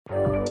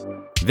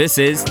This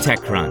is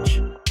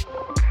TechCrunch.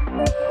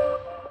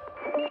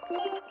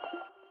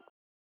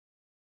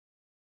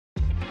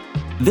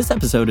 This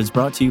episode is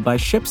brought to you by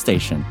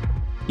ShipStation.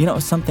 You know,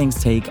 some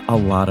things take a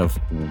lot of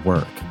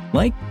work,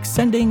 like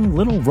sending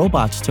little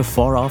robots to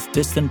far-off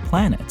distant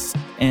planets.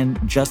 And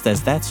just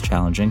as that's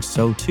challenging,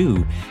 so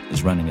too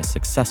is running a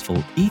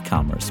successful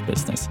e-commerce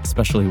business,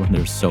 especially when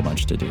there's so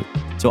much to do.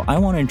 So I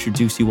want to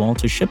introduce you all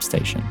to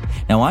ShipStation.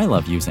 Now, I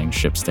love using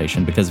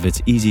ShipStation because of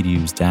its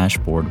easy-to-use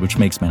dashboard, which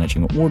makes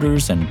managing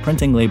orders and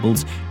printing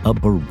labels a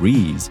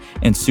breeze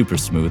and super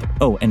smooth.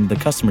 Oh, and the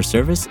customer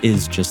service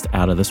is just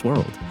out of this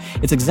world.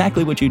 It's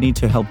exactly what you need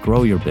to help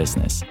grow your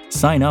business.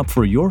 Sign up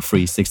for your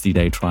free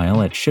 60-day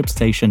trial at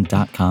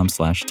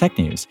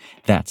shipstation.com/technews.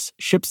 That's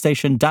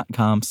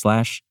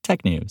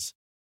shipstation.com/technews.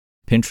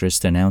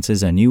 Pinterest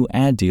announces a new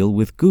ad deal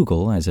with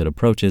Google as it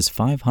approaches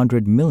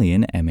 500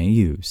 million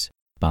MAUs.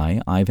 By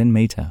Ivan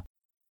Mehta.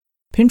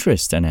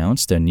 Pinterest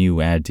announced a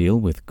new ad deal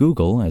with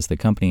Google as the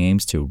company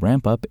aims to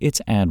ramp up its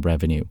ad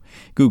revenue.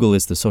 Google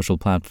is the social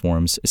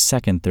platform's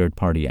second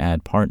third-party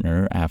ad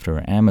partner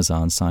after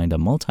Amazon signed a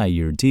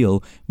multi-year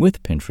deal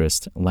with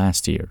Pinterest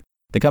last year.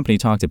 The company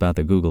talked about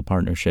the Google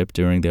partnership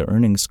during their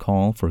earnings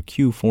call for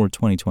Q4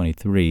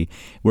 2023,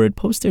 where it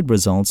posted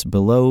results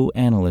below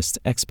analyst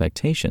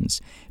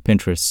expectations.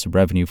 Pinterest's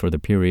revenue for the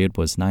period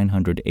was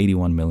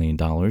 $981 million,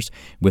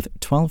 with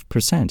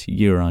 12%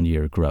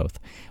 year-on-year growth,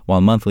 while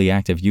monthly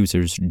active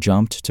users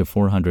jumped to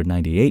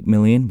 498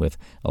 million, with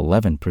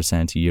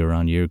 11%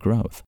 year-on-year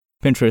growth.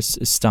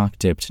 Pinterest's stock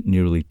dipped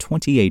nearly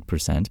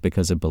 28%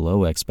 because of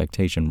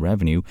below-expectation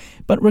revenue,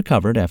 but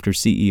recovered after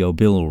CEO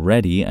Bill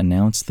Ready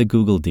announced the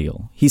Google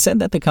deal. He said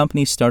that the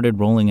company started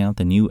rolling out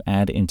the new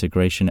ad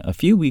integration a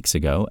few weeks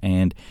ago,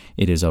 and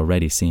it is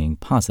already seeing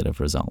positive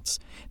results.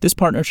 This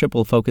partnership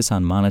will focus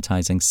on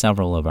monetizing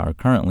several of our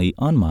currently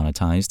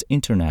unmonetized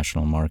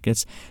international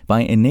markets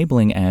by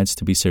enabling ads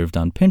to be served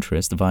on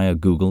Pinterest via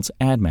Google's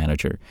Ad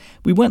Manager.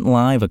 We went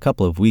live a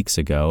couple of weeks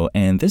ago,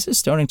 and this is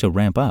starting to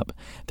ramp up.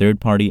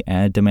 Third-party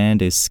ad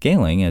demand is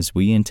scaling as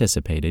we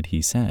anticipated, he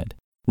said.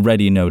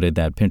 Reddy noted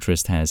that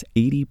Pinterest has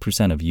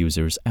 80% of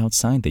users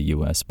outside the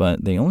U.S.,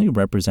 but they only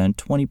represent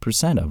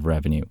 20% of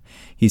revenue.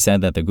 He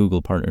said that the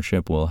Google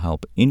partnership will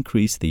help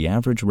increase the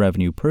average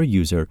revenue per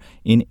user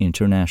in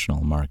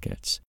international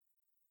markets.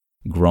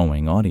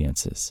 Growing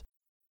audiences.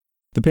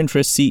 The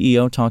Pinterest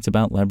CEO talked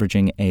about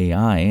leveraging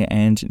AI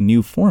and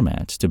new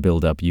formats to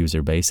build up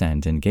user base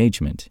and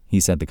engagement. He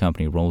said the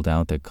company rolled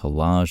out the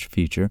Collage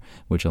feature,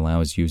 which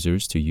allows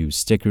users to use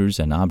stickers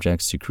and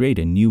objects to create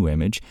a new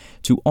image,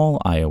 to all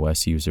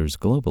iOS users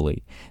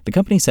globally. The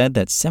company said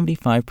that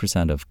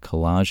 75% of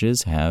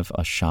collages have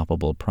a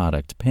shoppable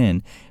product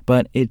pin,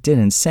 but it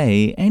didn't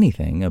say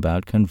anything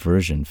about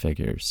conversion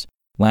figures.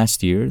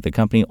 Last year, the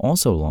company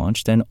also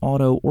launched an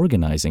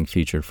auto-organizing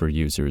feature for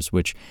users,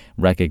 which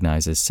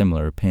recognizes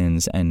similar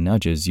pins and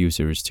nudges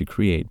users to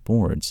create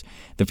boards.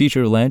 The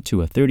feature led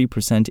to a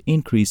 30%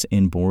 increase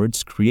in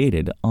boards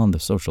created on the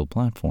social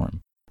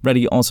platform.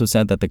 Reddy also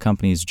said that the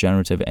company's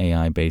generative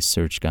AI-based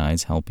search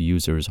guides help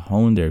users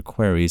hone their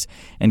queries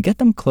and get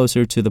them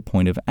closer to the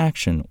point of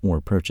action or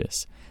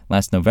purchase.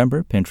 Last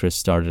November, Pinterest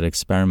started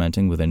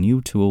experimenting with a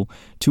new tool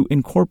to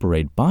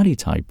incorporate body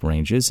type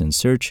ranges in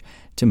search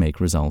to make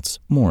results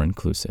more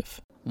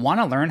inclusive. Want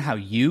to learn how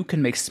you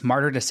can make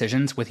smarter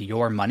decisions with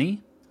your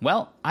money?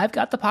 Well, I've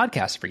got the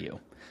podcast for you.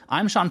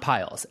 I'm Sean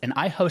Piles, and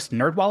I host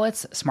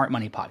NerdWallet's Smart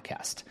Money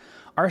Podcast.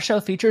 Our show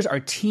features our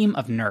team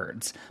of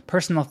nerds,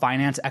 personal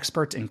finance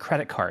experts in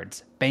credit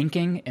cards,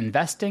 banking,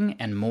 investing,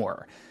 and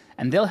more.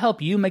 And they'll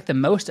help you make the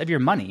most of your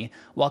money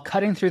while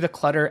cutting through the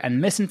clutter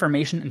and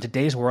misinformation in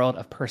today's world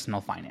of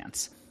personal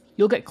finance.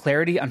 You'll get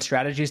clarity on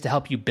strategies to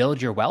help you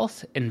build your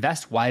wealth,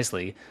 invest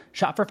wisely,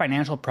 shop for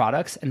financial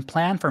products, and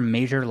plan for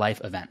major life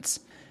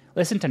events.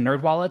 Listen to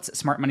NerdWallet's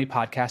Smart Money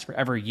Podcast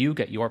wherever you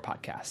get your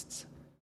podcasts.